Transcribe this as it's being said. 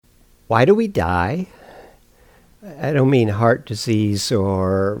Why do we die? I don't mean heart disease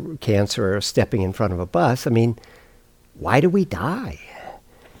or cancer or stepping in front of a bus. I mean, why do we die?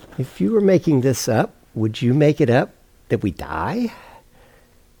 If you were making this up, would you make it up that we die?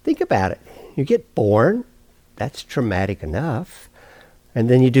 Think about it. You get born, that's traumatic enough. And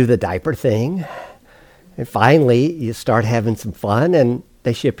then you do the diaper thing. And finally, you start having some fun and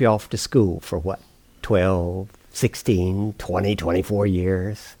they ship you off to school for what? 12, 16, 20, 24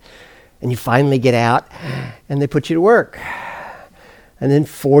 years. And you finally get out and they put you to work. And then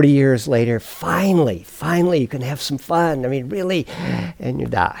 40 years later, finally, you can have some fun. I mean, really, and you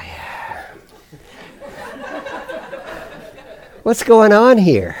die. What's going on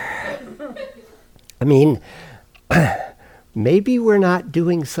here? I mean, maybe we're not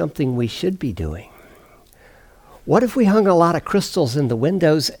doing something we should be doing. What if we hung a lot of crystals in the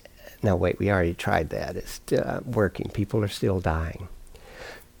windows? No, wait, we already tried that. It's working. People are still dying.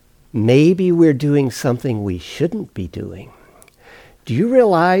 Maybe we're doing something we shouldn't be doing. Do you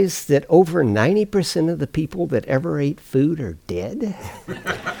realize that over 90% of the people that ever ate food are dead?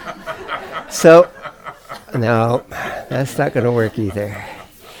 So, no, that's not going to work either.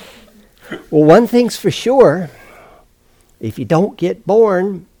 Well, one thing's for sure. If you don't get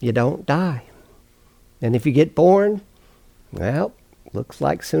born, you don't die. And if you get born, well, looks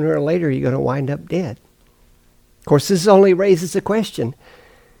like sooner or later you're going to wind up dead. Of course, this only raises a question.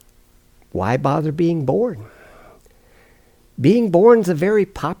 Why bother being born? Being born's a very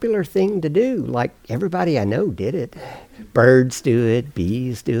popular thing to do. Like everybody I know did it. Birds do it.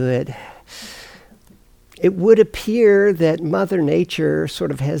 Bees do it. It would appear that Mother Nature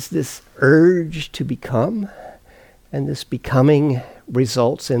sort of has this urge to become. And this becoming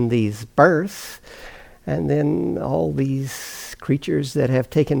results in these births. And then all these creatures that have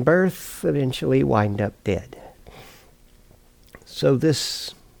taken birth eventually wind up dead. So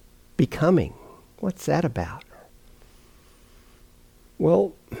this becoming, what's that about?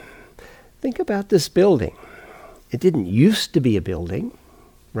 Well, think about this building. It didn't used to be a building,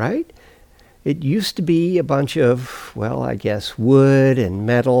 right? It used to be a bunch of, well, I guess wood and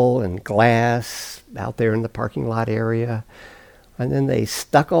metal and glass out there in the parking lot area. And then they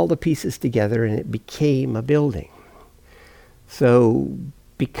stuck all the pieces together and it became a building. So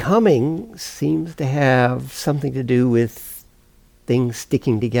becoming seems to have something to do with things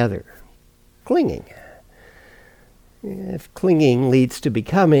sticking together. Clinging. If clinging leads to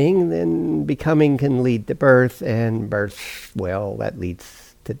becoming, then becoming can lead to birth, and birth, well, that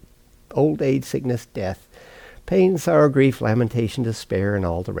leads to old age, sickness, death, pain, sorrow, grief, lamentation, despair, and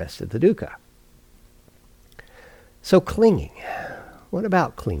all the rest of the dukkha. So clinging. What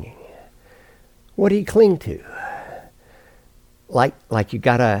about clinging? What do you cling to? Like you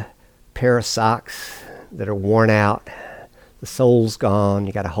got a pair of socks that are worn out. The sole's gone.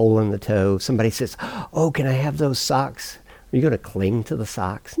 You got a hole in the toe. Somebody says, "Oh, can I have those socks?" Are you going to cling to the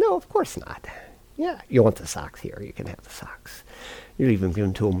socks? No, of course not. Yeah, you want the socks here. You can have the socks. You'll even give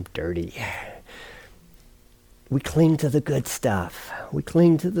them to them dirty. We cling to the good stuff. We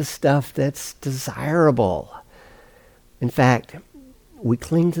cling to the stuff that's desirable. In fact, we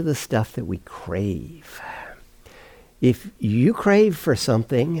cling to the stuff that we crave. If you crave for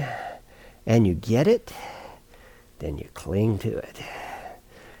something and you get it, then you cling to it.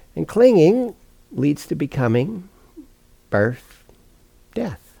 And clinging leads to becoming, birth,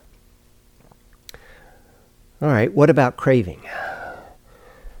 death. All right, what about craving?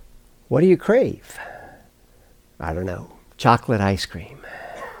 What do you crave? I don't know, chocolate ice cream,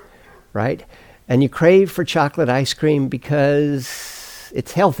 right? And you crave for chocolate ice cream because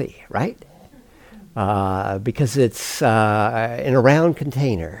it's healthy, right? Because it's in a round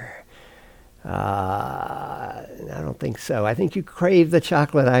container. I don't think so. I think you crave the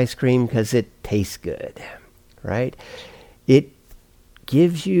chocolate ice cream because it tastes good, right? It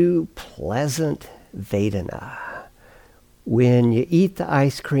gives you pleasant Vedana. When you eat the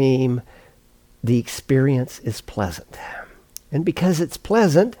ice cream, the experience is pleasant. And because it's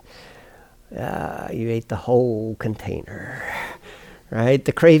pleasant, you ate the whole container, right?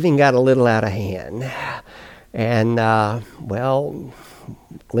 The craving got a little out of hand. And, well,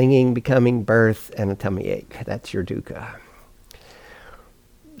 clinging, becoming, birth, and a tummy ache. That's your dukkha.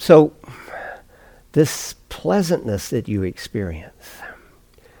 So, this pleasantness that you experience,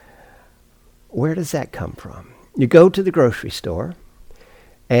 where does that come from? You go to the grocery store,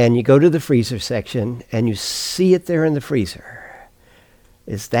 and you go to the freezer section, and you see it there in the freezer.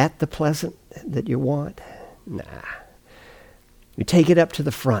 Is that the pleasant that you want? Nah. You take it up to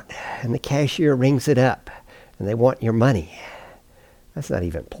the front, and the cashier rings it up, and they want your money. That's not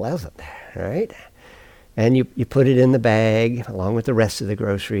even pleasant, right? And you put it in the bag along with the rest of the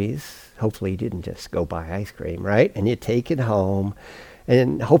groceries. Hopefully you didn't just go buy ice cream, right? And you take it home.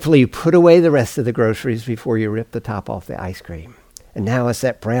 And hopefully you put away the rest of the groceries before you rip the top off the ice cream. And now it's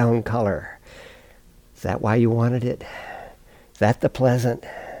that brown color. Is that why you wanted it? Is that the pleasant?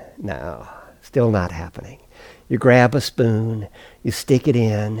 No, still not happening. You grab a spoon, you stick it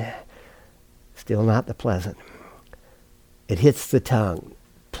in. Still not the pleasant. It hits the tongue.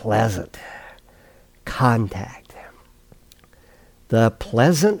 Pleasant. Contact. The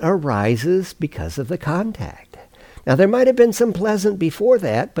pleasant arises because of the contact. Now, there might have been some pleasant before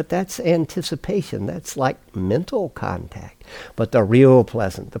that, but that's anticipation. That's like mental contact. But the real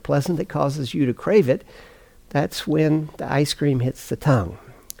pleasant, the pleasant that causes you to crave it, that's when the ice cream hits the tongue.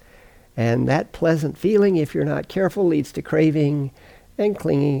 And that pleasant feeling, if you're not careful, leads to craving and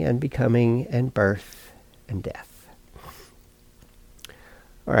clinging and becoming and birth and death.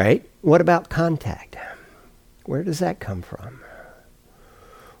 All right, what about contact? Where does that come from?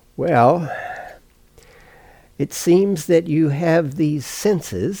 Well, it seems that you have these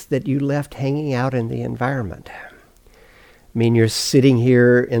senses that you left hanging out in the environment. I mean, you're sitting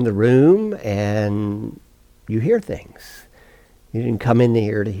here in the room and you hear things. You didn't come in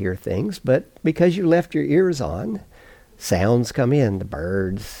here to hear things, but because you left your ears on, sounds come in, the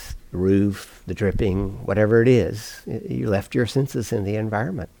birds, the roof, the dripping, whatever it is. You left your senses in the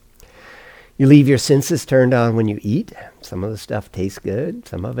environment. You leave your senses turned on when you eat. Some of the stuff tastes good.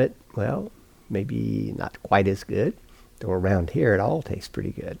 Some of it, well, maybe not quite as good. Though around here it all tastes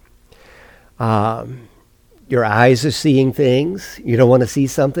pretty good. Your eyes are seeing things. You don't want to see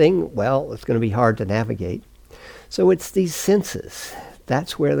something. Well, it's going to be hard to navigate. So it's these senses.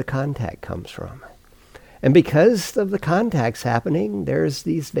 That's where the contact comes from. And because of the contacts happening, there's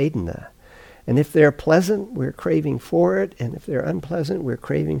these Vedana. And if they're pleasant, we're craving for it. And if they're unpleasant, we're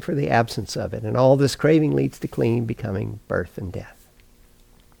craving for the absence of it. And all this craving leads to clinging, becoming, birth, and death.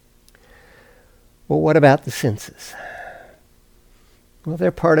 Well, what about the senses? Well,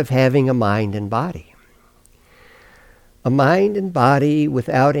 they're part of having a mind and body. A mind and body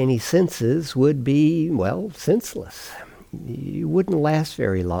without any senses would be, well, senseless. You wouldn't last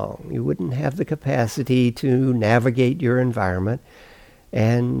very long. You wouldn't have the capacity to navigate your environment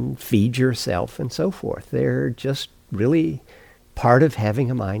and feed yourself and so forth. They're just really part of having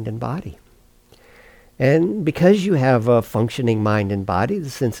a mind and body. And because you have a functioning mind and body, the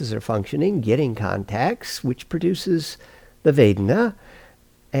senses are functioning, getting contacts, which produces the Vedana.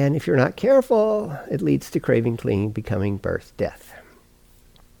 And if you're not careful, it leads to craving, clinging, becoming, birth, death.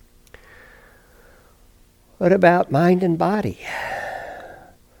 What about mind and body?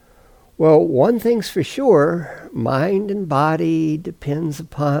 Well, one thing's for sure, mind and body depends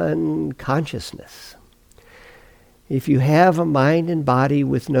upon consciousness. If you have a mind and body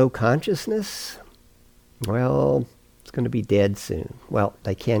with no consciousness, well, it's going to be dead soon. Well,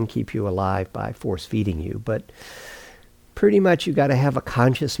 they can keep you alive by force feeding you, but pretty much you've got to have a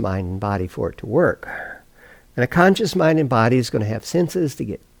conscious mind and body for it to work. And a conscious mind and body is going to have senses to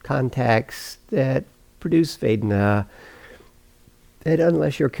get contacts that produce Vedana, that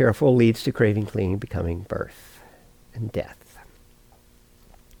unless you're careful leads to craving, clinging, becoming, birth, and death.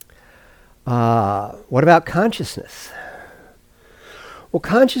 What about consciousness? Well,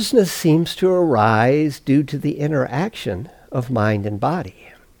 consciousness seems to arise due to the interaction of mind and body.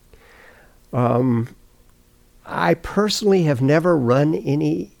 I personally have never run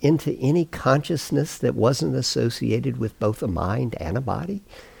into any consciousness that wasn't associated with both a mind and a body.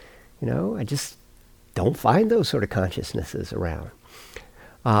 I just don't find those sort of consciousnesses around.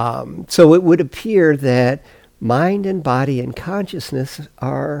 So it would appear that mind and body and consciousness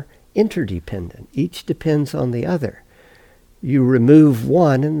are interdependent. Each depends on the other. You remove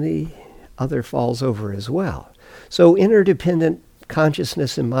one and the other falls over as well. So interdependent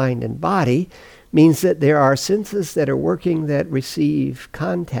consciousness in mind and body means that there are senses that are working that receive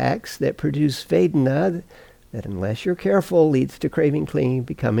contacts that produce Vedana that, unless you're careful, leads to craving, clinging,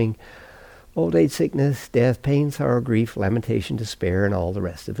 becoming, old age, sickness, death, pain, sorrow, grief, lamentation, despair, and all the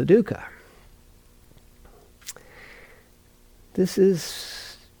rest of the dukkha. This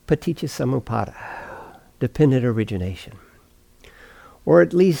is paticca samuppada, dependent origination. Or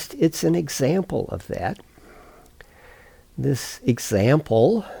at least it's an example of that. This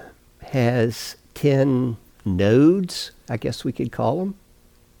example has 10 nodes, I guess we could call them.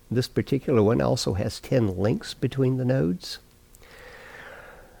 This particular one also has 10 links between the nodes.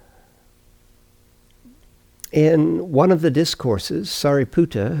 In one of the discourses,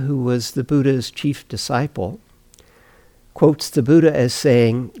 Sariputta, who was the Buddha's chief disciple, quotes the Buddha as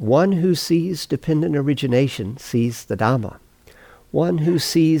saying, "One who sees dependent origination sees the Dhamma. One who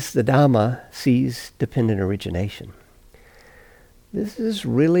sees the Dhamma sees dependent origination. This is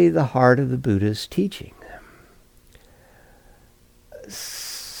really the heart of the Buddha's teaching.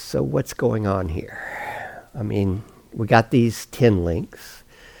 So what's going on here? I mean, we got these 10 links.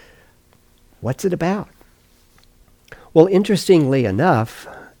 What's it about? Well, interestingly enough,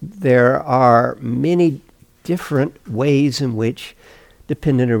 there are many different ways in which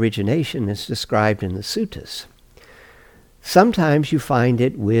dependent origination is described in the suttas. Sometimes you find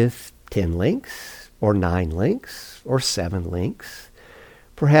it with 10 links, or 9 links, or 7 links.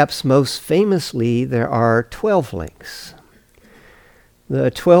 Perhaps most famously, there are 12 links. The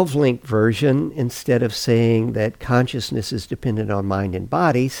 12-link version, instead of saying that consciousness is dependent on mind and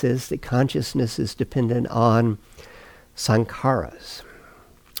body, says that consciousness is dependent on sankharas.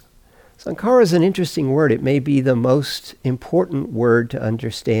 Sankhara is an interesting word. It may be the most important word to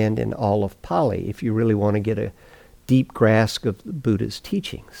understand in all of Pali if you really want to get a deep grasp of the Buddha's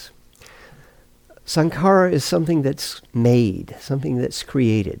teachings. Sankhara is something that's made, something that's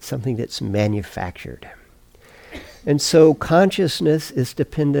created, something that's manufactured. And so consciousness is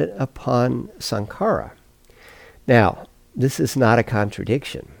dependent upon sankhara. Now, this is not a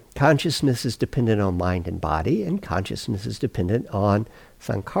contradiction. Consciousness is dependent on mind and body, and consciousness is dependent on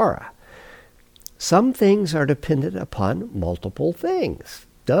sankhara. Some things are dependent upon multiple things.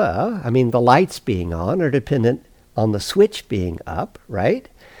 Duh. I mean, the lights being on are dependent on the switch being up, right?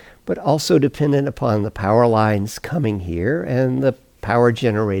 But also dependent upon the power lines coming here and the power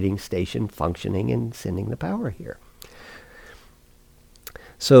generating station functioning and sending the power here.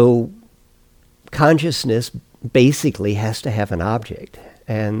 So consciousness basically has to have an object,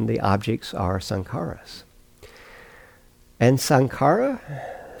 and the objects are sankharas. And sankharas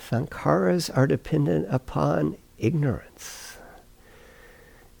are dependent upon ignorance.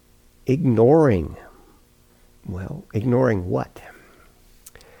 Ignoring what?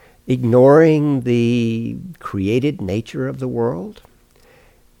 Ignoring the created nature of the world,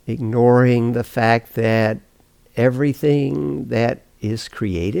 ignoring the fact that everything that is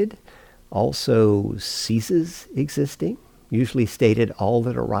created also ceases existing, usually stated all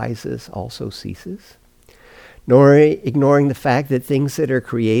that arises also ceases, nor ignoring the fact that things that are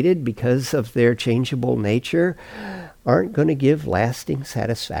created because of their changeable nature aren't going to give lasting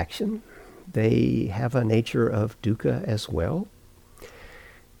satisfaction. They have a nature of dukkha as well.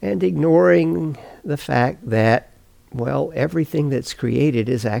 And ignoring the fact that, well, everything that's created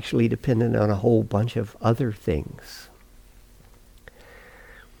is actually dependent on a whole bunch of other things.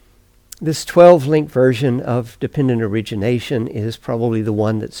 This 12-link version of dependent origination is probably the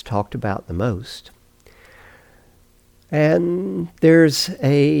one that's talked about the most. And there's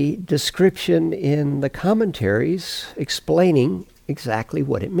a description in the commentaries explaining exactly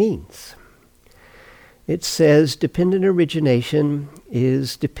what it means. It says dependent origination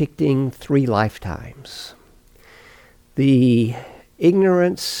is depicting 3 lifetimes. The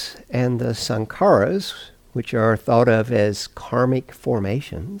ignorance and the sankharas, which are thought of as karmic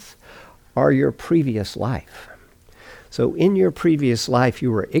formations, are your previous life. So in your previous life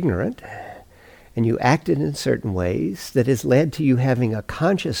you were ignorant and you acted in certain ways that has led to you having a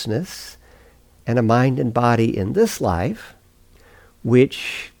consciousness and a mind and body in this life,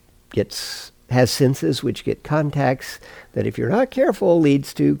 which has senses which get contacts that, if you're not careful,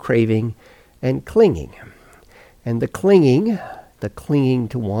 leads to craving and clinging. And the clinging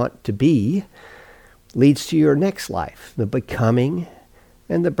to want to be, leads to your next life, the becoming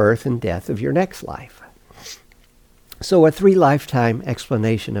and the birth and death of your next life. So a 3-lifetime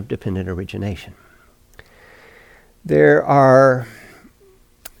explanation of dependent origination. There are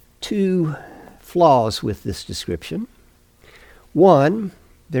 2 flaws with this description. One,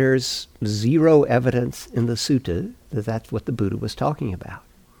 there's 0 evidence in the sutta that that's what the Buddha was talking about.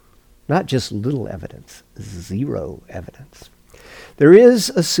 Not just little evidence, 0 evidence. There is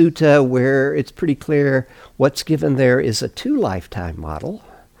a sutta where it's pretty clear what's given there is a 2-lifetime model,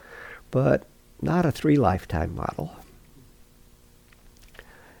 but not a 3-lifetime model.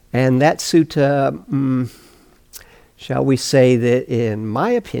 And that sutta, shall we say that, in my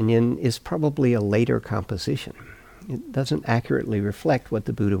opinion, is probably a later composition. It doesn't accurately reflect what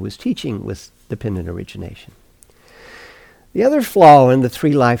the Buddha was teaching with dependent origination. The other flaw in the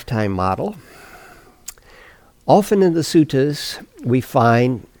 3-lifetime model, often in the suttas we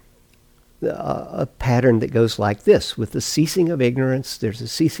find a pattern that goes like this. With the ceasing of ignorance, there's a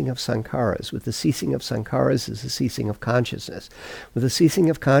ceasing of sankharas. With the ceasing of sankharas is a ceasing of consciousness. With the ceasing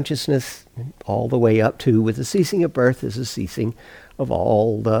of consciousness, all the way up to, with the ceasing of birth, is a ceasing of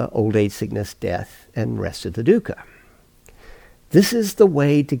all the old age, sickness, death, and rest of the dukkha. This is the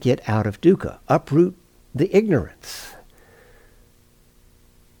way to get out of dukkha. Uproot the ignorance.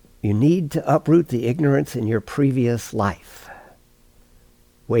 You need to uproot the ignorance in your previous life.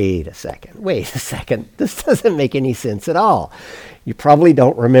 Wait a second. This doesn't make any sense at all. You probably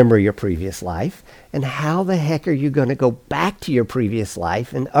don't remember your previous life. And how the heck are you going to go back to your previous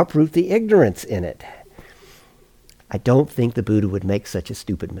life and uproot the ignorance in it? I don't think the Buddha would make such a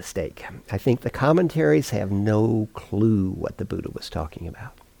stupid mistake. I think the commentaries have no clue what the Buddha was talking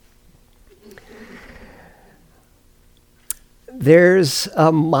about. There's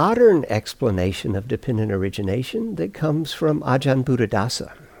a modern explanation of dependent origination that comes from Ajahn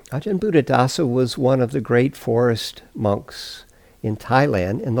Buddhadasa. Ajahn Buddhadasa was one of the great forest monks in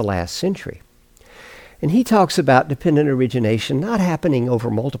Thailand in the last century. And he talks about dependent origination not happening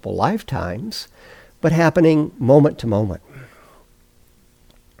over multiple lifetimes, but happening moment to moment.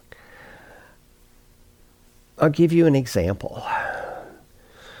 I'll give you an example.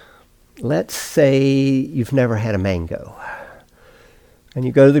 Let's say you've never had a mango. And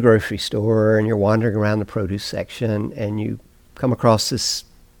you go to the grocery store and you're wandering around the produce section and you come across this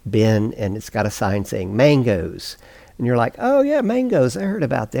bin and it's got a sign saying mangoes. And you're like, oh yeah, mangoes, I heard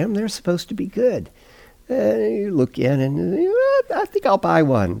about them. They're supposed to be good. And you look in and I think I'll buy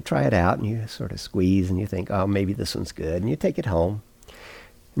one. Try it out and you sort of squeeze and you think, oh, maybe this one's good. And you take it home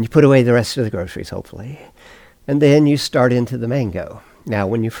and you put away the rest of the groceries, hopefully. And then you start into the mango. Now,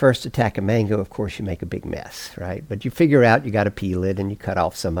 when you first attack a mango, of course, you make a big mess, right? But you figure out you got to peel it and you cut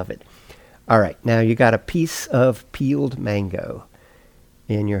off some of it. All right, now you got a piece of peeled mango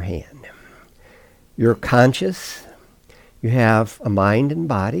in your hand. You're conscious. You have a mind and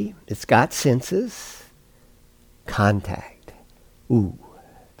body. It's got senses. Contact. Ooh,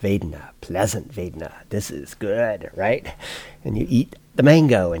 Vedana, pleasant Vedana. This is good, right? And you eat the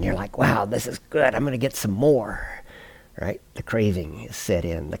mango and you're like, wow, this is good. I'm going to get some more. Right? The craving is set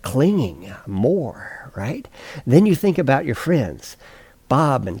in, the clinging, more, right? Then you think about your friends,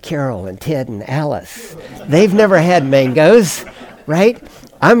 Bob and Carol and Ted and Alice. They've never had mangoes, right?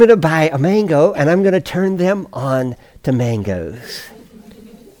 I'm going to buy a mango and I'm going to turn them on to mangoes.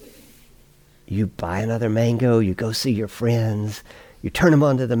 You buy another mango, you go see your friends, you turn them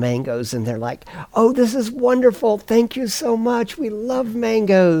onto the mangoes and they're like, oh, this is wonderful. Thank you so much. We love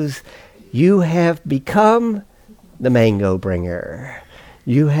mangoes. You have become the mango bringer.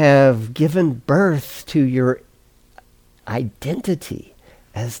 You have given birth to your identity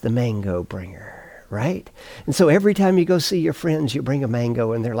as the mango bringer, right? And so every time you go see your friends, you bring a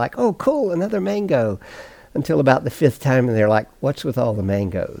mango and they're like, oh, cool, another mango. Until about the fifth time and they're like, what's with all the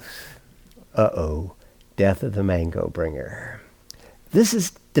mangoes? Uh-oh, death of the mango bringer. This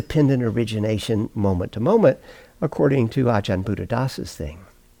is dependent origination moment to moment, according to Ajahn Buddhadasa's thing.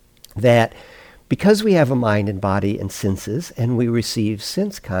 That because we have a mind and body and senses, and we receive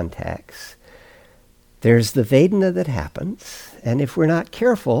sense contacts, there's the Vedana that happens, and if we're not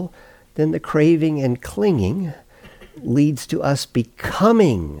careful, then the craving and clinging leads to us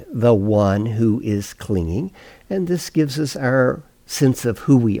becoming the one who is clinging, and this gives us our sense of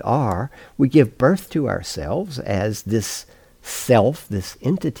who we are. We give birth to ourselves as this self, this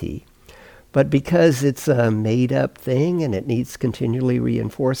entity, but because it's a made-up thing and it needs continually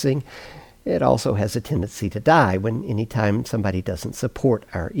reinforcing, it also has a tendency to die anytime somebody doesn't support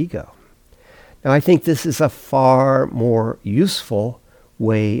our ego. Now, I think this is a far more useful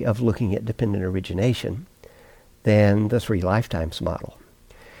way of looking at dependent origination than the 3 lifetimes model.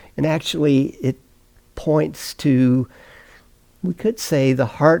 And actually, it points to, we could say, the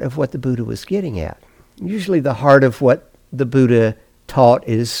heart of what the Buddha was getting at. Usually the heart of what the Buddha taught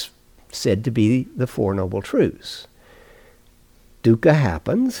is said to be the 4 Noble Truths. Dukkha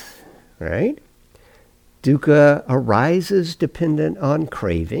happens, right? Dukkha arises dependent on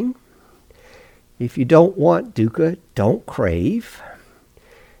craving. If you don't want dukkha, don't crave.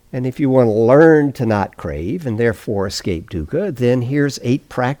 And if you want to learn to not crave and therefore escape dukkha, then here's 8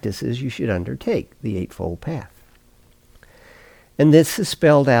 practices you should undertake, the Eightfold Path. And this is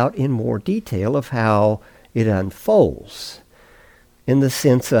spelled out in more detail of how it unfolds, in the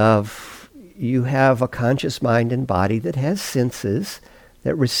sense of you have a conscious mind and body that has senses,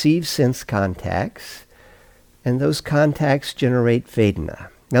 that receive sense contacts, and those contacts generate Vedana.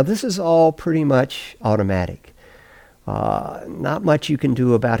 Now, this is all pretty much automatic. Not much you can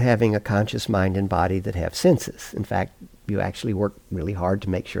do about having a conscious mind and body that have senses. In fact, you actually work really hard to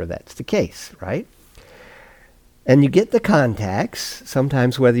make sure that's the case, right? And you get the contacts,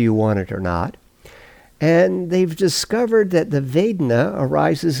 sometimes whether you want it or not, and they've discovered that the Vedana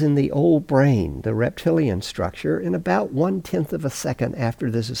arises in the old brain, the reptilian structure, in about 1/10 of a second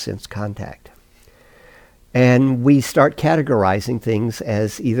after there's a sense contact. And we start categorizing things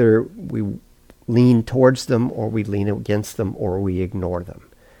as either we lean towards them or we lean against them or we ignore them.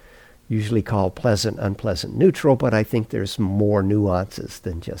 usually called pleasant, unpleasant, neutral, but I think there's more nuances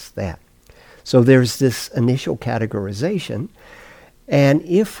than just that. So there's this initial categorization, and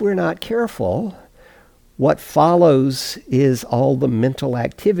if we're not careful, what follows is all the mental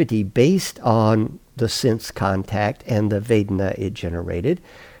activity based on the sense contact and the Vedana it generated,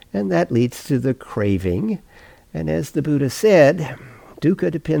 and that leads to the craving. And as the Buddha said, dukkha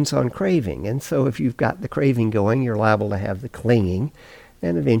depends on craving, and so if you've got the craving going, you're liable to have the clinging,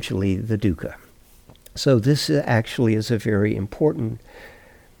 and eventually the dukkha. So this actually is a very important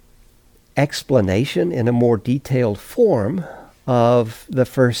explanation in a more detailed form of the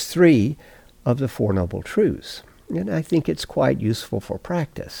first three of the Four Noble Truths. And I think it's quite useful for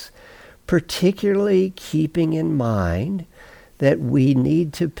practice, particularly keeping in mind that we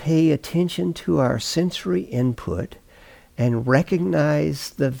need to pay attention to our sensory input and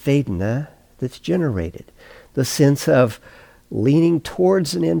recognize the Vedana that's generated, the sense of leaning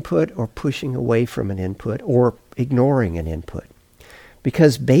towards an input or pushing away from an input or ignoring an input.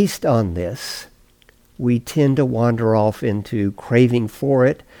 Because based on this, we tend to wander off into craving for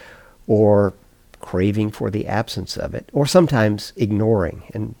it or craving for the absence of it, or sometimes ignoring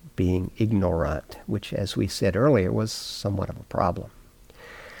and being ignorant, which, as we said earlier, was somewhat of a problem.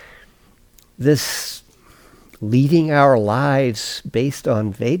 This leading our lives based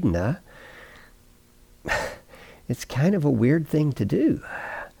on Vedana, it's kind of a weird thing to do.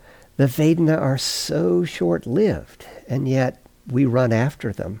 The Vedana are so short-lived, and yet we run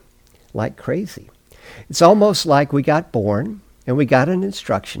after them like crazy. It's almost like we got born, and we got an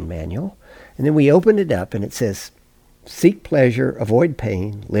instruction manual, and then we opened it up, and it says, seek pleasure, avoid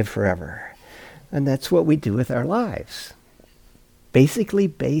pain, live forever. And that's what we do with our lives. Basically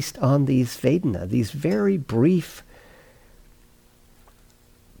based on these Vedana, these very brief,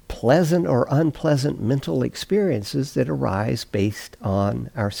 pleasant or unpleasant mental experiences that arise based on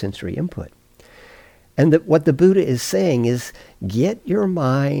our sensory input. And what the Buddha is saying is, get your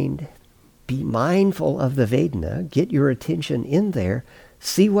mind, be mindful of the Vedana, get your attention in there,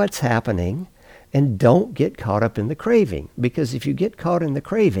 see what's happening, and don't get caught up in the craving. Because if you get caught in the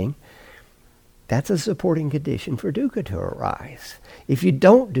craving, that's a supporting condition for dukkha to arise. If you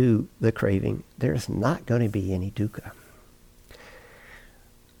don't do the craving, there's not going to be any dukkha.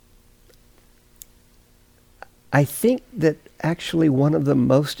 I think that actually one of the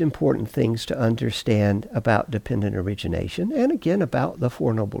most important things to understand about dependent origination, and again about the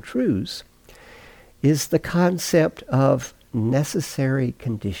Four Noble Truths, is the concept of necessary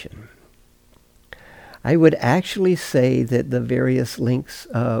condition. I would actually say that the various links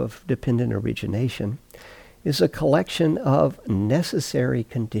of dependent origination is a collection of necessary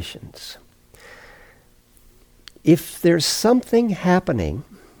conditions. If there's something happening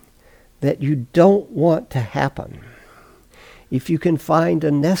that you don't want to happen, if you can find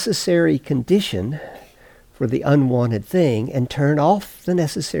a necessary condition for the unwanted thing and turn off the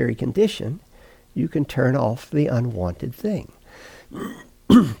necessary condition, you can turn off the unwanted thing.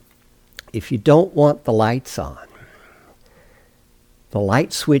 If you don't want the lights on, the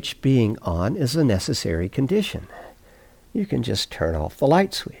light switch being on is a necessary condition. You can just turn off the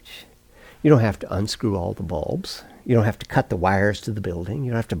light switch. You don't have to unscrew all the bulbs. You don't have to cut the wires to the building.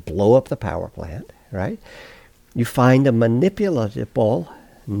 You don't have to blow up the power plant, right? You find a manipulatable,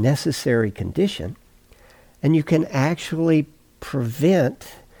 necessary condition, and you can actually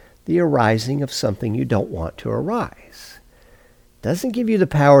prevent the arising of something you don't want to arise. Doesn't give you the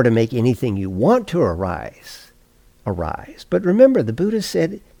power to make anything you want to arise. But remember, the Buddha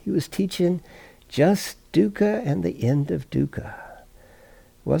said he was teaching just dukkha and the end of dukkha.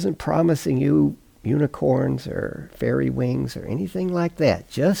 Wasn't promising you unicorns or fairy wings or anything like that.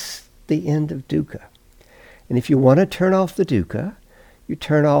 Just the end of dukkha. And if you want to turn off the dukkha, you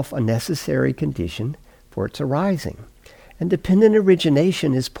turn off a necessary condition for its arising. And dependent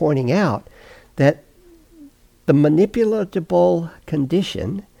origination is pointing out that the manipulatable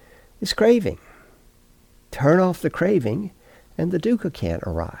condition is craving. Turn off the craving and the dukkha can't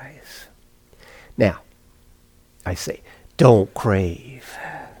arise. Now, I say, don't crave.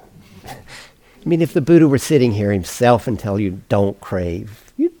 I mean, if the Buddha were sitting here himself and tell you don't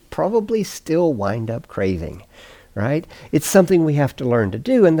crave, you'd probably still wind up craving, right? It's something we have to learn to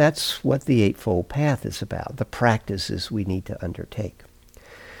do, and that's what the Eightfold Path is about, the practices we need to undertake.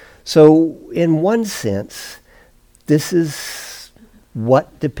 So, in one sense, this is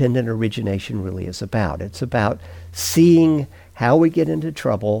what dependent origination really is about. It's about seeing how we get into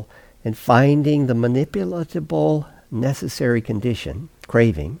trouble and finding the manipulatable necessary condition,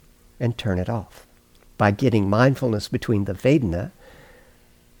 craving, and turn it off by getting mindfulness between the Vedana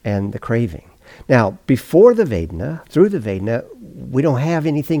and the craving. Now, before the Vedana, through the Vedana, we don't have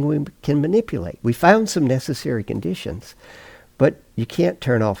anything we can manipulate. We found some necessary conditions, but you can't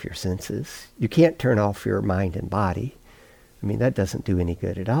turn off your senses. You can't turn off your mind and body. I mean, that doesn't do any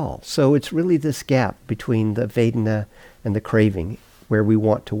good at all. So it's really this gap between the Vedana and the craving where we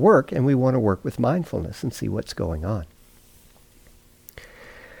want to work, and we want to work with mindfulness and see what's going on.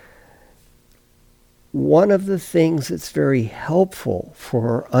 One of the things that's very helpful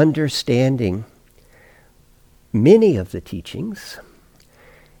for understanding many of the teachings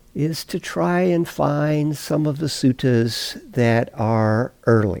is to try and find some of the suttas that are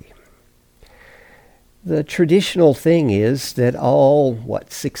early. The traditional thing is that all,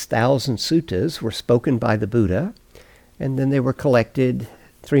 6,000 suttas were spoken by the Buddha, and then they were collected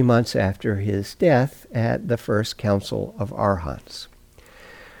 3 months after his death at the first Council of Arhats.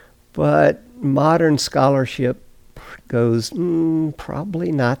 But modern scholarship goes,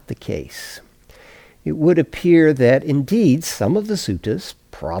 probably not the case. It would appear that indeed some of the suttas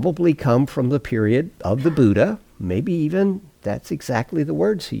probably come from the period of the Buddha, maybe even that's exactly the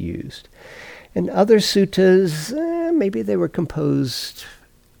words he used. And other suttas, maybe they were composed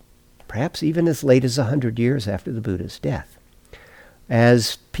perhaps even as late as 100 years after the Buddha's death,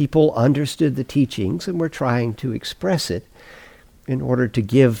 as people understood the teachings and were trying to express it in order to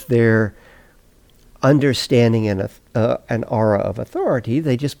give their understanding and an aura of authority.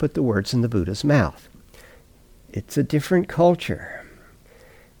 They just put the words in the Buddha's mouth. It's a different culture.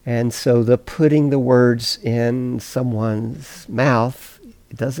 And so the putting the words in someone's mouth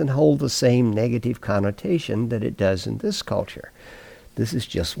doesn't hold the same negative connotation that it does in this culture. This is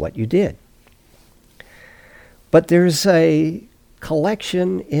just what you did. But there's a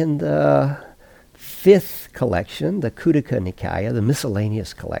collection in the 5th collection, the Khuddaka Nikaya, the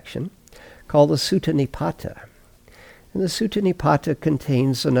miscellaneous collection, called the Sutta Nipata. And the Sutta Nipata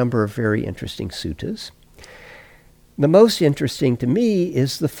contains a number of very interesting suttas. The most interesting to me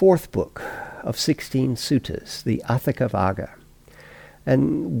is the 4th book of 16 suttas, the Atthakavagga.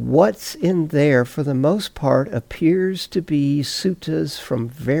 And what's in there, for the most part, appears to be suttas from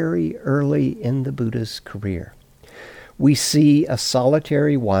very early in the Buddha's career. We see a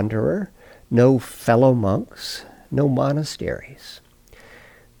solitary wanderer, no fellow monks, no monasteries.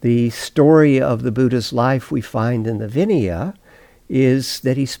 The story of the Buddha's life we find in the Vinaya is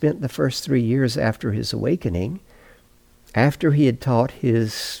that he spent the first 3 years after his awakening, after he had taught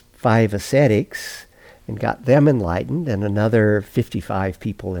his 5 ascetics and got them enlightened and another 55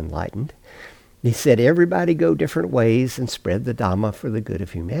 people enlightened. He said, everybody go different ways and spread the Dhamma for the good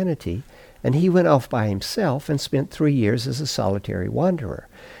of humanity. And he went off by himself and spent 3 years as a solitary wanderer.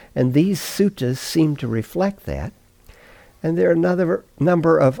 And these suttas seem to reflect that. And there are another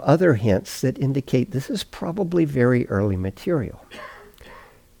number of other hints that indicate this is probably very early material.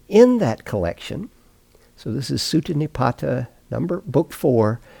 In that collection, so this is Sutta Nipata, book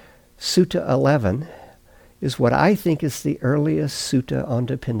 4, Sutta 11, is what I think is the earliest sutta on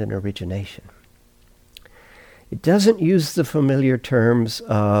dependent origination. It doesn't use the familiar terms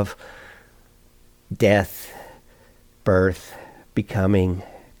of death, birth, becoming,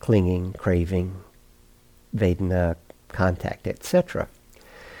 clinging, craving, Vedana, contact, etc.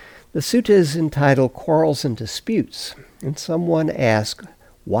 The sutta is entitled Quarrels and Disputes, and someone asked,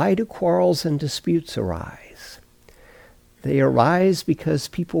 why do quarrels and disputes arise? They arise because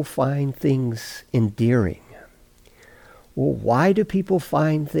people find things endearing. Well, why do people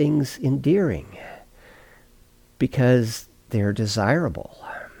find things endearing? Because they're desirable.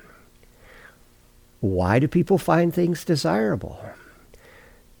 Why do people find things desirable?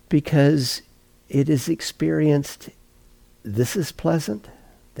 Because it is experienced, this is pleasant,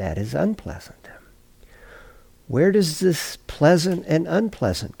 that is unpleasant. Where does this pleasant and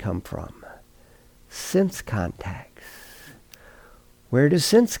unpleasant come from? Sense contacts. Where do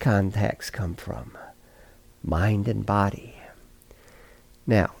sense contacts come from? Mind and body.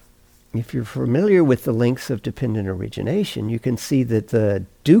 Now, if you're familiar with the links of dependent origination, you can see that the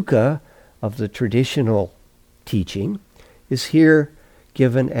dukkha of the traditional teaching is here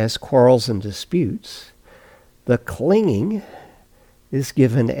given as quarrels and disputes. The clinging is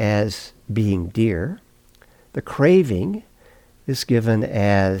given as being dear. The craving is given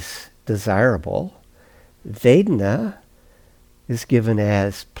as desirable. Vedana is given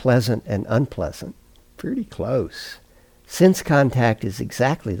as pleasant and unpleasant. Pretty close. Sense contact is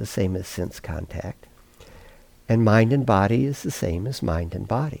exactly the same as sense contact. And mind and body is the same as mind and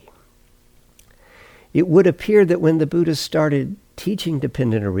body. It would appear that when the Buddha started teaching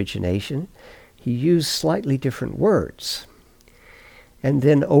dependent origination, he used slightly different words. And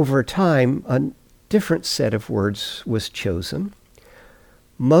then over time, a different set of words was chosen.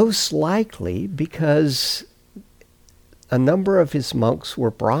 most likely because a number of his monks were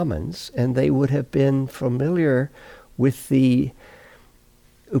Brahmins, and they would have been familiar with the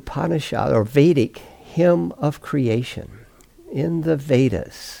Upanishad or Vedic hymn of creation in the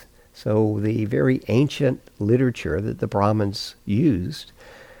Vedas. So the very ancient literature that the Brahmins used,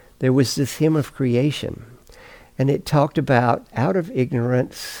 there was this hymn of creation. And it talked about out of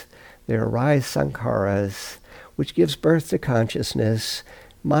ignorance there arise sankharas, which gives birth to consciousness,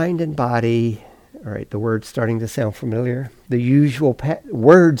 mind and body. All right, the words starting to sound familiar. The usual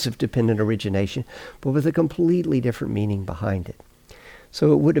words of dependent origination, but with a completely different meaning behind it.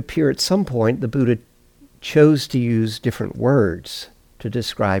 So it would appear at some point the Buddha chose to use different words to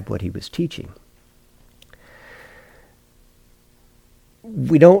describe what he was teaching.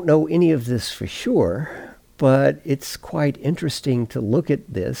 We don't know any of this for sure, but it's quite interesting to look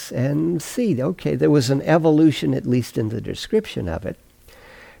at this and see, okay, there was an evolution, at least in the description of it,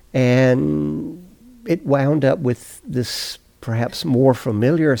 and it wound up with this perhaps more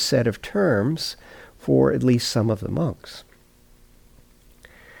familiar set of terms for at least some of the monks.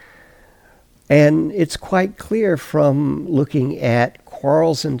 And it's quite clear from looking at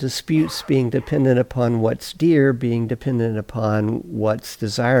quarrels and disputes being dependent upon what's dear, being dependent upon what's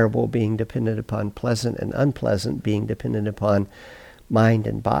desirable, being dependent upon pleasant and unpleasant, being dependent upon mind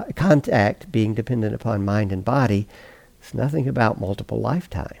and contact, being dependent upon mind and body. It's nothing about multiple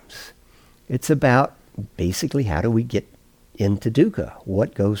lifetimes. It's about basically how do we get into dukkha?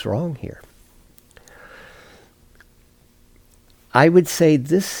 What goes wrong here? I would say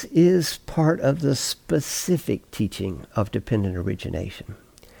this is part of the specific teaching of dependent origination.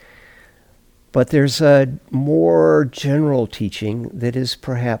 But there's a more general teaching that is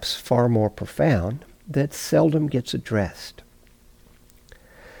perhaps far more profound that seldom gets addressed.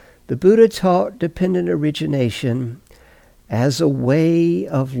 The Buddha taught dependent origination as a way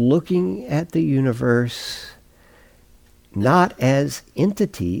of looking at the universe not as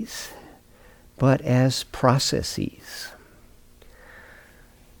entities, but as processes.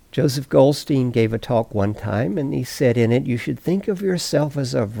 Joseph Goldstein gave a talk one time, and he said in it, you should think of yourself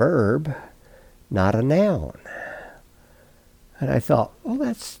as a verb, not a noun. And I thought, oh,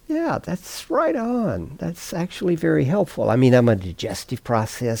 that's right on. That's actually very helpful. I mean, I'm a digestive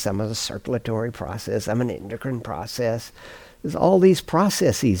process, I'm a circulatory process, I'm an endocrine process. There's all these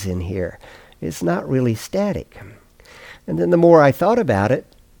processes in here. It's not really static. And then the more I thought about it,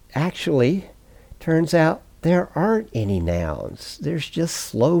 actually, turns out there aren't any nouns. There's just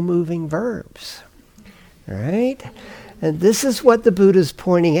slow-moving verbs. All right? And this is what the Buddha's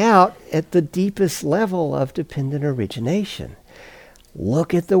pointing out at the deepest level of dependent origination.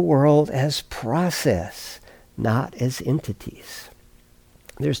 Look at the world as process, not as entities.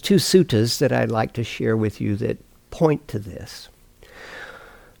 There's two suttas that I'd like to share with you that point to this.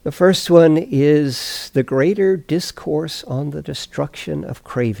 The first one is the Greater Discourse on the Destruction of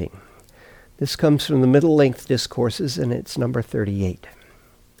Craving. This comes from the Middle Length Discourses, and it's number 38.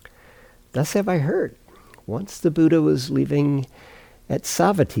 Thus have I heard. Once the Buddha was living at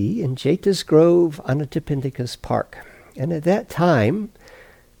Savatthi in Jeta's Grove, Anathapindika's park. And at that time,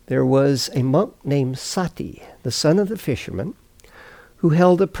 there was a monk named Sati, the son of the fisherman, who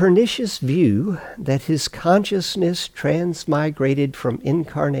held a pernicious view that his consciousness transmigrated from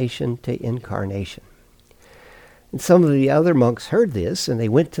incarnation to incarnation. And some of the other monks heard this, and they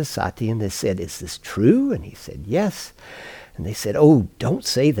went to Sati and they said, is this true? And he said, yes. And they said, oh, don't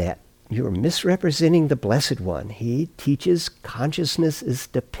say that. You're misrepresenting the Blessed One. He teaches consciousness is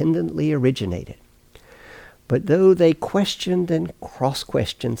dependently originated. But though they questioned and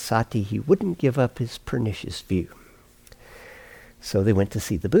cross-questioned Sati, he wouldn't give up his pernicious view. So they went to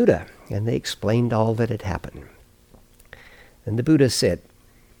see the Buddha, and they explained all that had happened. And the Buddha said,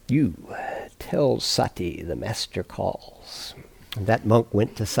 you tell Sati the master calls. And that monk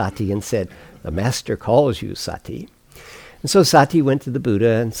went to Sati and said, the master calls you, Sati. And so Sati went to the Buddha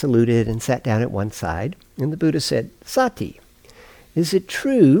and saluted and sat down at one side. And the Buddha said, Sati, is it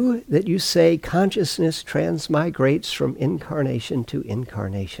true that you say consciousness transmigrates from incarnation to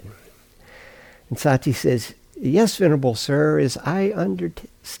incarnation? And Sati says, yes, Venerable Sir, as I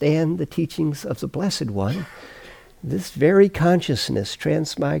understand the teachings of the Blessed One, this very consciousness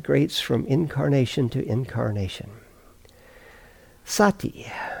transmigrates from incarnation to incarnation.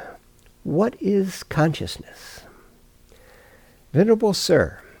 Sati, what is consciousness? Venerable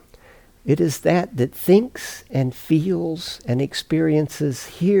Sir, it is that thinks and feels and experiences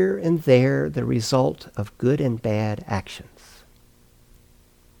here and there the result of good and bad actions.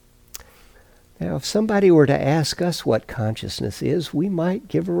 Now, if somebody were to ask us what consciousness is, we might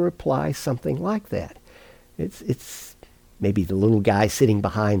give a reply something like that. It's maybe the little guy sitting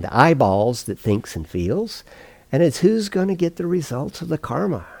behind the eyeballs that thinks and feels. And it's who's going to get the results of the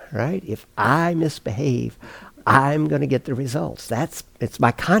karma, right? If I misbehave, I'm going to get the results. It's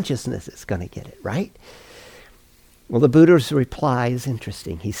my consciousness that's going to get it, right? Well, the Buddha's reply is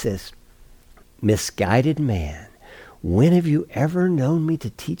interesting. He says, misguided man, when have you ever known me to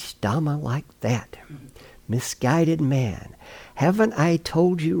teach Dhamma like that? Misguided man, haven't I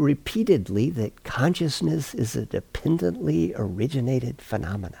told you repeatedly that consciousness is a dependently originated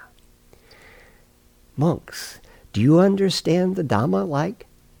phenomena? Monks, do you understand the Dhamma like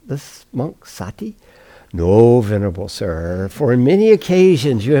this monk Sati? No, Venerable Sir, for in many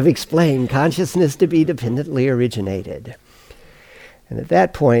occasions you have explained consciousness to be dependently originated. And at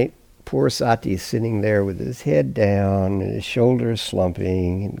that point, poor Sati is sitting there with his head down and his shoulders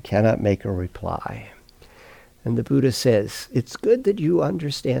slumping and cannot make a reply. And the Buddha says, it's good that you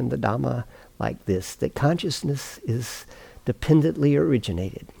understand the Dhamma like this, that consciousness is dependently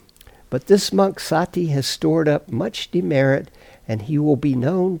originated. But this monk Sati has stored up much demerit, and he will be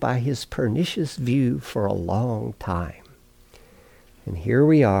known by his pernicious view for a long time. And here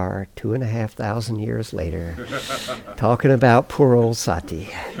we are, 2,500 years later, talking about poor old Sati.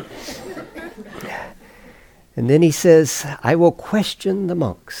 And then he says, I will question the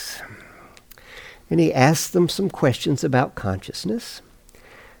monks. And he asks them some questions about consciousness.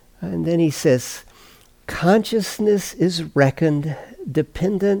 And then he says, consciousness is reckoned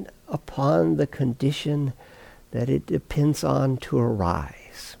dependent upon the condition that it depends on to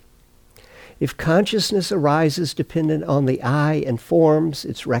arise. If consciousness arises dependent on the eye and forms,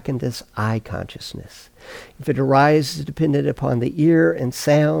 it's reckoned as eye consciousness. If it arises dependent upon the ear and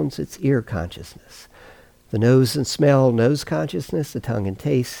sounds, it's ear consciousness. The nose and smell, nose consciousness. The tongue and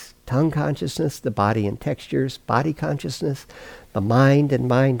taste, tongue consciousness. The body and textures, body consciousness. The mind and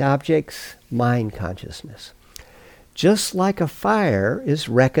mind objects, mind consciousness. Just like a fire is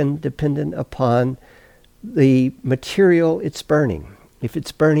reckoned dependent upon the material it's burning. If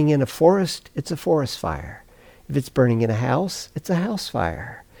it's burning in a forest, it's a forest fire. If it's burning in a house, it's a house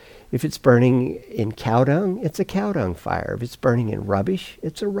fire. If it's burning in cow dung, it's a cow dung fire. If it's burning in rubbish,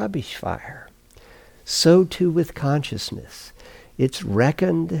 it's a rubbish fire. So too with consciousness. It's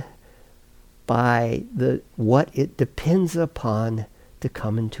reckoned by what it depends upon to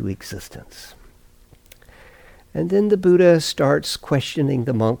come into existence. And then the Buddha starts questioning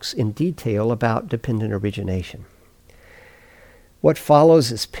the monks in detail about dependent origination. What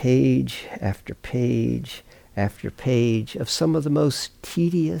follows is page after page after page of some of the most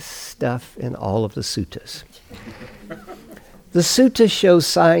tedious stuff in all of the suttas. The suttas show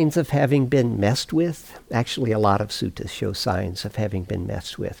signs of having been messed with. Actually, a lot of suttas show signs of having been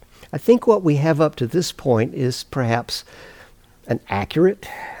messed with. I think what we have up to this point is perhaps an accurate,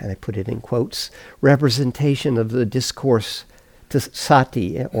 and I put it in quotes, representation of the discourse to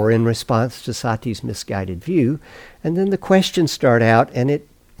Sati, or in response to Sati's misguided view. And then the questions start out, and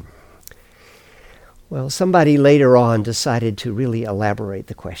somebody later on decided to really elaborate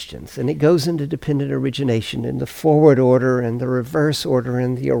the questions. And it goes into dependent origination in the forward order and the reverse order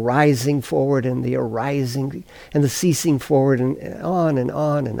and the arising forward and the arising and the ceasing forward and on and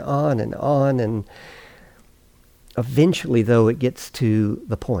on and on and on. And eventually, though, it gets to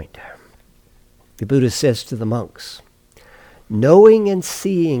the point. The Buddha says to the monks, knowing and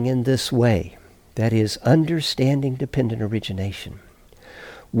seeing in this way, that is, understanding dependent origination,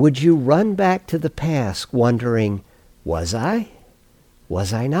 would you run back to the past wondering, was I?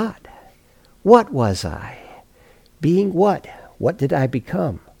 Was I not? What was I? Being what? What did I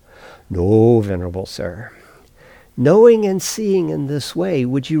become? No, Venerable Sir. Knowing and seeing in this way,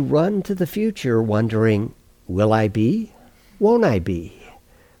 would you run to the future wondering, will I be? Won't I be?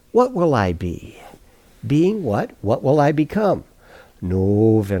 What will I be? Being what? What will I become?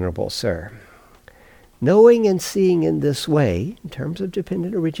 No, Venerable Sir. Knowing and seeing in this way, in terms of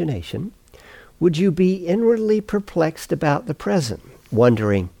dependent origination, would you be inwardly perplexed about the present,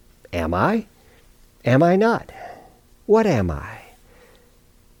 wondering, am I? Am I not? What am I?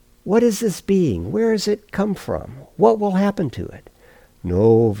 What is this being? Where has it come from? What will happen to it?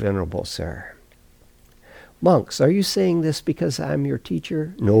 No, Venerable Sir. Monks, are you saying this because I'm your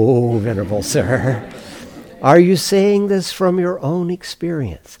teacher? No, Venerable Sir. Are you saying this from your own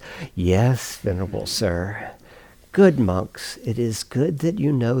experience? Yes, Venerable Sir. Good monks, it is good that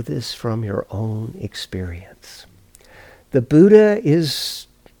you know this from your own experience. The Buddha is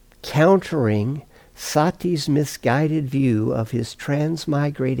countering Sati's misguided view of his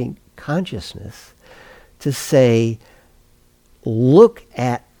transmigrating consciousness to say, look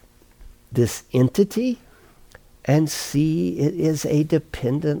at this entity and see it is a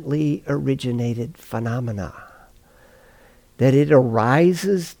dependently originated phenomena. that it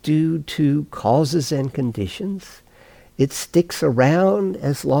arises due to causes and conditions. It sticks around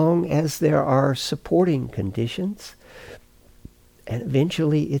as long as there are supporting conditions, and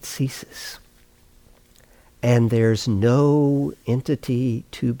eventually it ceases. And there's no entity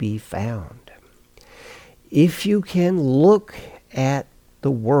to be found. If you can look at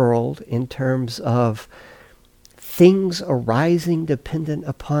the world in terms of things arising dependent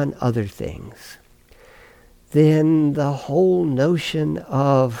upon other things, then the whole notion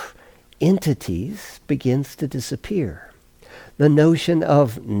of entities begins to disappear. The notion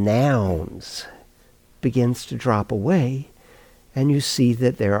of nouns begins to drop away, and you see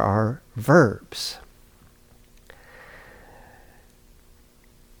that there are verbs.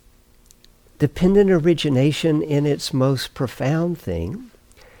 Dependent origination in its most profound thing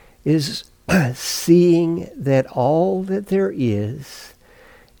is seeing that all that there is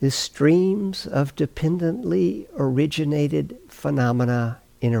streams of dependently originated phenomena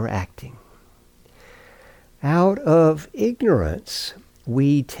interacting. Out of ignorance,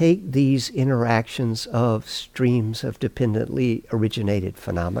 we take these interactions of streams of dependently originated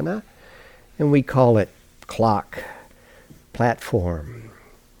phenomena, and we call it clock, platform,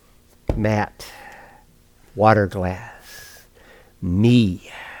 mat, water glass,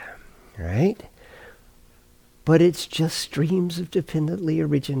 me, right? But it's just streams of dependently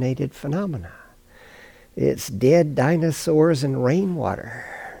originated phenomena. It's dead dinosaurs and rainwater,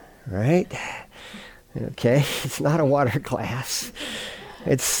 right? Okay, it's not a water glass.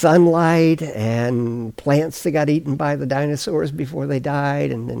 It's sunlight and plants that got eaten by the dinosaurs before they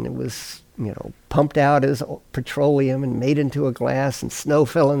died, and then it was, pumped out as petroleum and made into a glass, and snow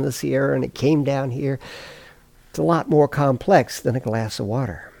fell in the Sierra and it came down here. It's a lot more complex than a glass of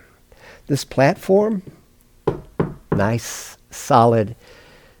water. This platform, nice, solid,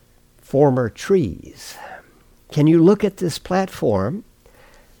 former trees. Can you look at this platform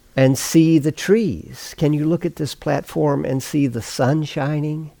and see the trees? Can you look at this platform and see the sun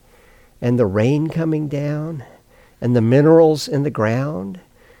shining and the rain coming down and the minerals in the ground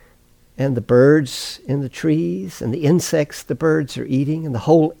and the birds in the trees and the insects the birds are eating and the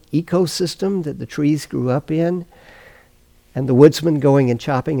whole ecosystem that the trees grew up in, and the woodsman going and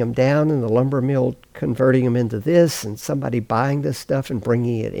chopping them down and the lumber mill converting them into this, and somebody buying this stuff and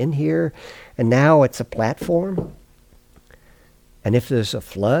bringing it in here, and now it's a platform? And if there's a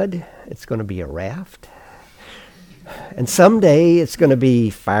flood, it's going to be a raft. And someday it's going to be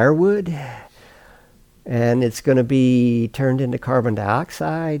firewood, and it's going to be turned into carbon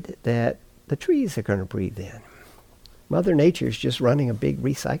dioxide that the trees are going to breathe in. Mother Nature's just running a big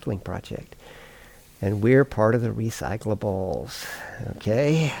recycling project, and we're part of the recyclables,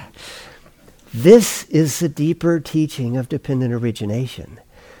 okay? This is the deeper teaching of dependent origination.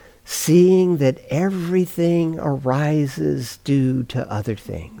 Seeing that everything arises due to other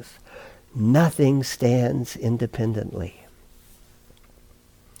things. Nothing stands independently.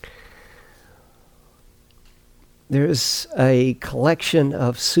 There's a collection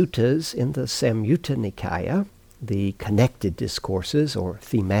of suttas in the Samyutta Nikaya, the connected discourses or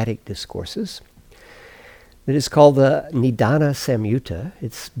thematic discourses. It is called the Nidana Samyutta.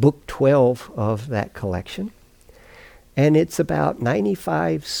 It's book 12 of that collection. And it's about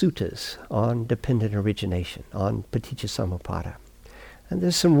 95 suttas on dependent origination, on Paticcasamuppada. And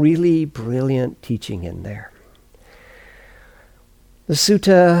there's some really brilliant teaching in there. The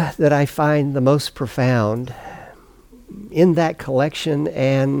sutta that I find the most profound in that collection,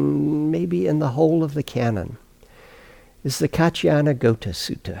 and maybe in the whole of the canon, is the Kaccayana Gotta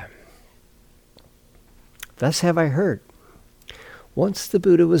Sutta. Thus have I heard. Once the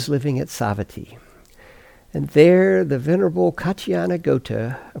Buddha was living at Savatthi, and there the Venerable Kaccayana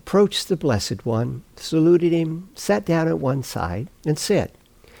Gotta approached the Blessed One, saluted him, sat down at one side, and said,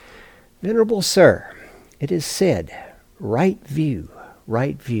 "Venerable Sir, it is said, right view,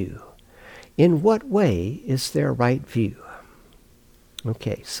 right view. In what way is there right view?"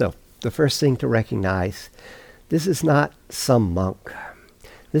 Okay, so the first thing to recognize, this is not some monk.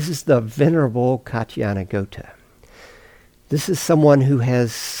 This is the Venerable Kaccayana Gotta. This is someone who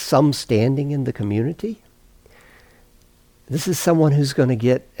has some standing in the community. This is someone who's going to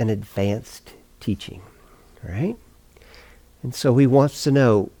get an advanced teaching, right? And so he wants to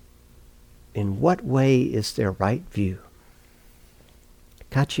know, in what way is there right view?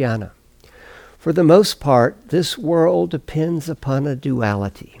 Kaccayana. For the most part, this world depends upon a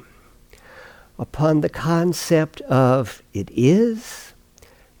duality, upon the concept of it is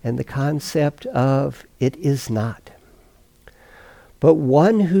and the concept of it is not. But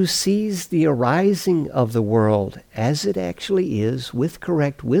one who sees the arising of the world as it actually is with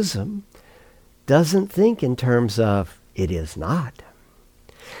correct wisdom doesn't think in terms of it is not.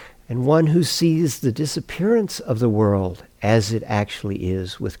 And one who sees the disappearance of the world as it actually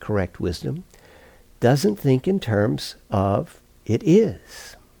is with correct wisdom doesn't think in terms of it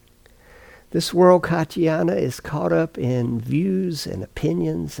is. This world, Katyayana, is caught up in views and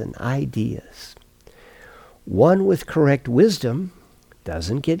opinions and ideas. One with correct wisdom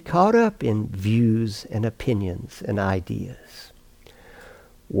doesn't get caught up in views and opinions and ideas.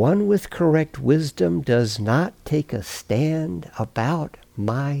 One with correct wisdom does not take a stand about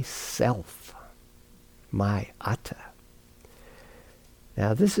myself, my atta.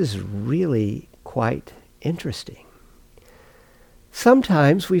 Now this is really quite interesting.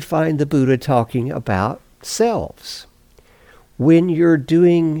 Sometimes we find the Buddha talking about selves. When you're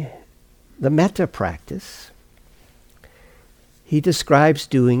doing the metta practice, he describes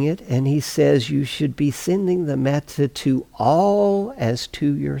doing it, and he says you should be sending the metta to all as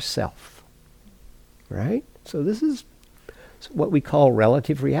to yourself. Right? So this is what we call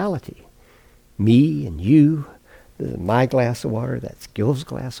relative reality. Me and you, this is my glass of water, that's Gil's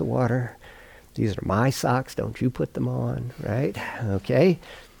glass of water. These are my socks, don't you put them on, right? Okay.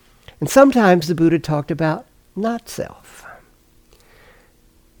 And sometimes the Buddha talked about not self.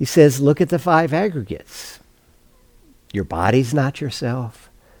 He says, look at the 5 aggregates. Your body's not yourself.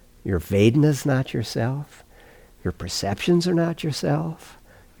 Your Vedana's not yourself. Your perceptions are not yourself.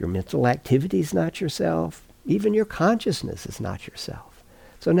 Your mental activity's not yourself. Even your consciousness is not yourself.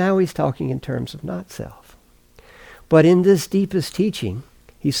 So now he's talking in terms of not self. But in this deepest teaching,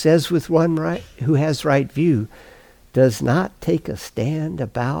 he says with one who has right view, does not take a stand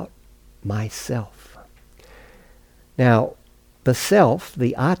about myself. Now, the self,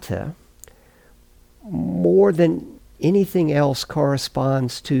 the atta, more than anything else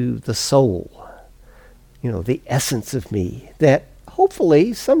corresponds to the soul, the essence of me that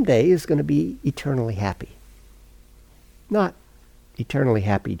hopefully someday is going to be eternally happy. Not eternally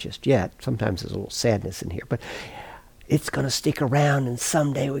happy just yet. Sometimes there's a little sadness in here, but it's going to stick around and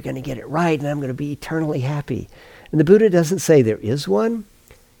someday we're going to get it right and I'm going to be eternally happy. And the Buddha doesn't say there is one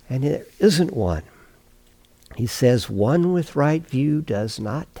and there isn't one. He says one with right view does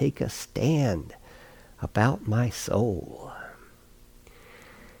not take a stand about my soul.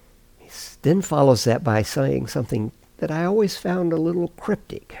 He then follows that by saying something that I always found a little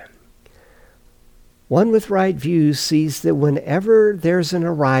cryptic. One with right view sees that whenever there's an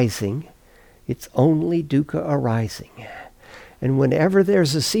arising, it's only dukkha arising. And whenever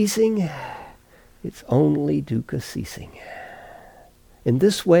there's a ceasing, it's only dukkha ceasing. In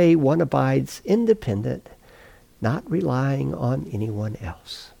this way, one abides independent, not relying on anyone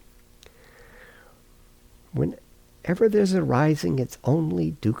else. Whenever there's a rising, it's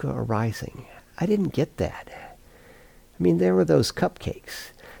only dukkha arising. I didn't get that. I mean, there were those cupcakes.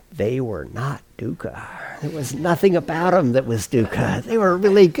 They were not dukkha. There was nothing about them that was dukkha. They were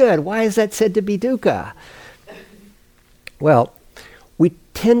really good. Why is that said to be dukkha? Well, we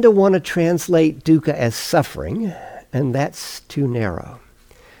tend to want to translate dukkha as suffering, and that's too narrow.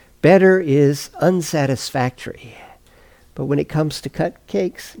 Better is unsatisfactory. But when it comes to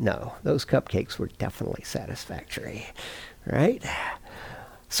cupcakes, no, those cupcakes were definitely satisfactory, right?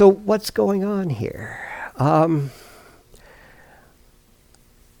 So what's going on here?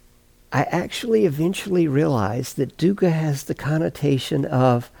 I actually eventually realized that dukkha has the connotation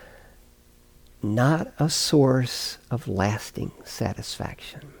of not a source of lasting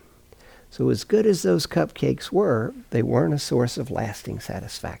satisfaction. So as good as those cupcakes were, they weren't a source of lasting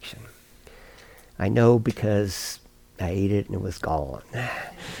satisfaction. I know because I ate it and it was gone.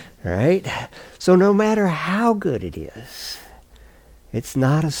 Right? So no matter how good it is, it's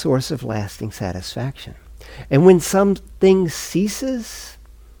not a source of lasting satisfaction. And when something ceases,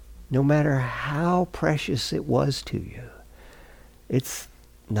 no matter how precious it was to you, it's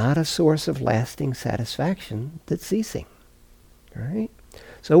not a source of lasting satisfaction that's ceasing. Right?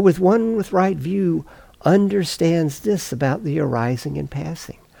 So one with right view understands this about the arising and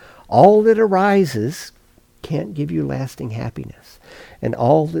passing. All that arises can't give you lasting happiness. And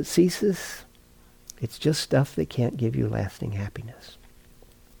all that ceases, it's just stuff that can't give you lasting happiness.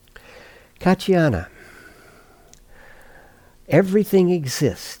 Katyayana. Everything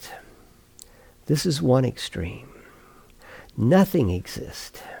exists. This is one extreme. Nothing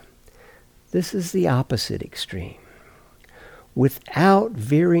exists. This is the opposite extreme. Without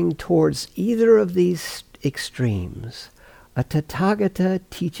veering towards either of these extremes, a Tathagata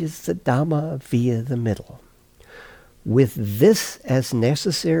teaches the Dhamma via the middle. With this as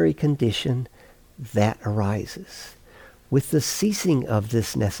necessary condition, that arises. With the ceasing of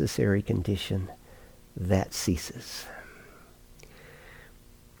this necessary condition, that ceases.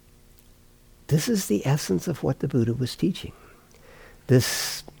 this is the essence of what the Buddha was teaching.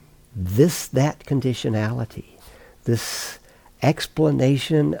 That conditionality, this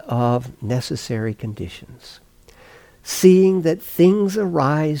explanation of necessary conditions. Seeing that things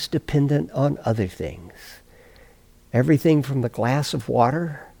arise dependent on other things. Everything from the glass of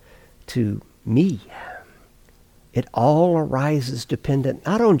water to me. It all arises dependent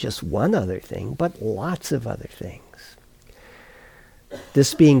not on just one other thing, but lots of other things.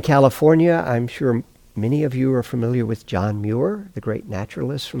 This being California, I'm sure many of you are familiar with John Muir, the great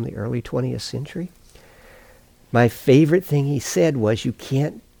naturalist from the early 20th century. My favorite thing he said was, you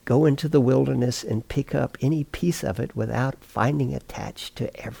can't go into the wilderness and pick up any piece of it without finding attached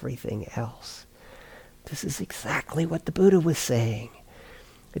to everything else. This is exactly what the Buddha was saying.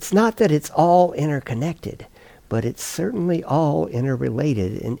 It's not that it's all interconnected, but it's certainly all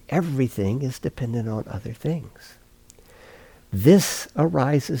interrelated, and everything is dependent on other things. This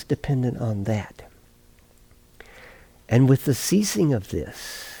arises dependent on that. And with the ceasing of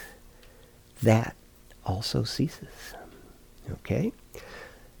this, that also ceases. Okay?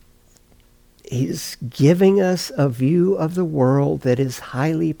 He's giving us a view of the world that is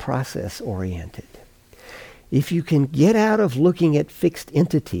highly process-oriented. If you can get out of looking at fixed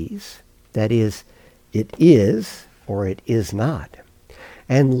entities, that is, it is or it is not,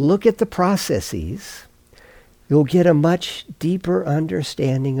 and look at the processes, you'll get a much deeper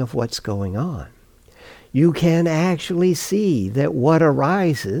understanding of what's going on. You can actually see that what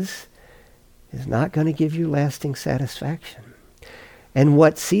arises is not going to give you lasting satisfaction. And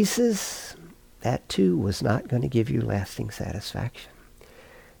what ceases, that too was not going to give you lasting satisfaction.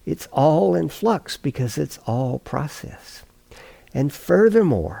 It's all in flux because it's all process. And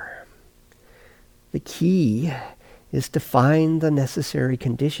furthermore, the key is to find the necessary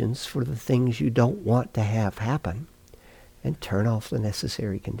conditions for the things you don't want to have happen and turn off the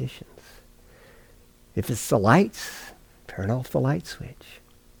necessary conditions. If it's the lights, turn off the light switch.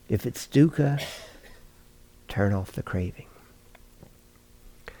 If it's dukkha, turn off the craving.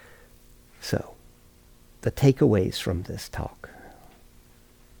 So, the takeaways from this talk.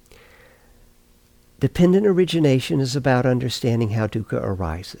 Dependent origination is about understanding how dukkha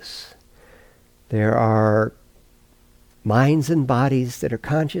arises. There are minds and bodies that are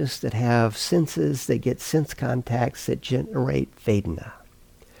conscious, that have senses, that get sense contacts that generate Vedana.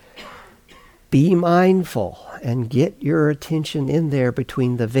 Be mindful and get your attention in there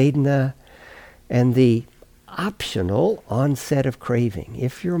between the Vedana and the optional onset of craving.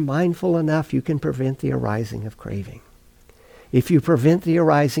 If you're mindful enough, you can prevent the arising of craving. If you prevent the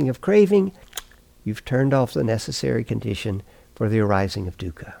arising of craving, you've turned off the necessary condition for the arising of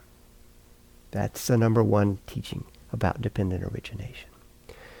dukkha. That's the number one teaching about dependent origination.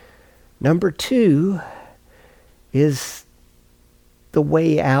 Number two is the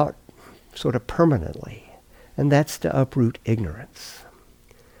way out sort of permanently, and that's to uproot ignorance.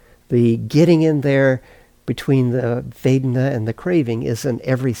 The getting in there between the Vedana and the craving is an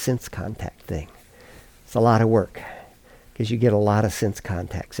every sense contact thing. It's a lot of work because you get a lot of sense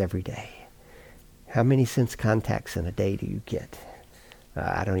contacts every day. How many sense contacts in a day do you get?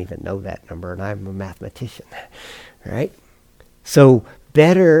 I don't even know that number, and I'm a mathematician, right? So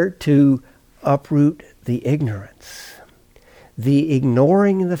better to uproot the ignorance, the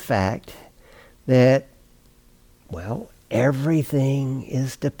ignoring the fact that, well, everything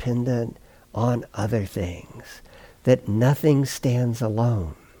is dependent on other things, that nothing stands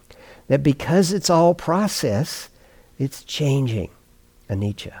alone, that because it's all process, it's changing,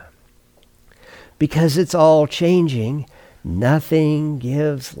 anicca. Because it's all changing, nothing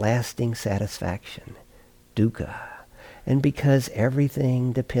gives lasting satisfaction, dukkha. And because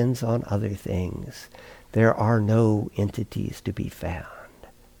everything depends on other things, there are no entities to be found,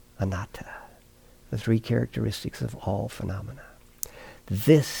 anatta, the three characteristics of all phenomena.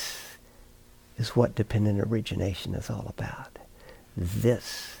 This is what dependent origination is all about.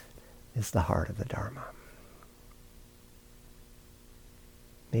 This is the heart of the Dharma.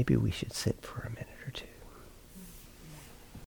 Maybe we should sit for a minute.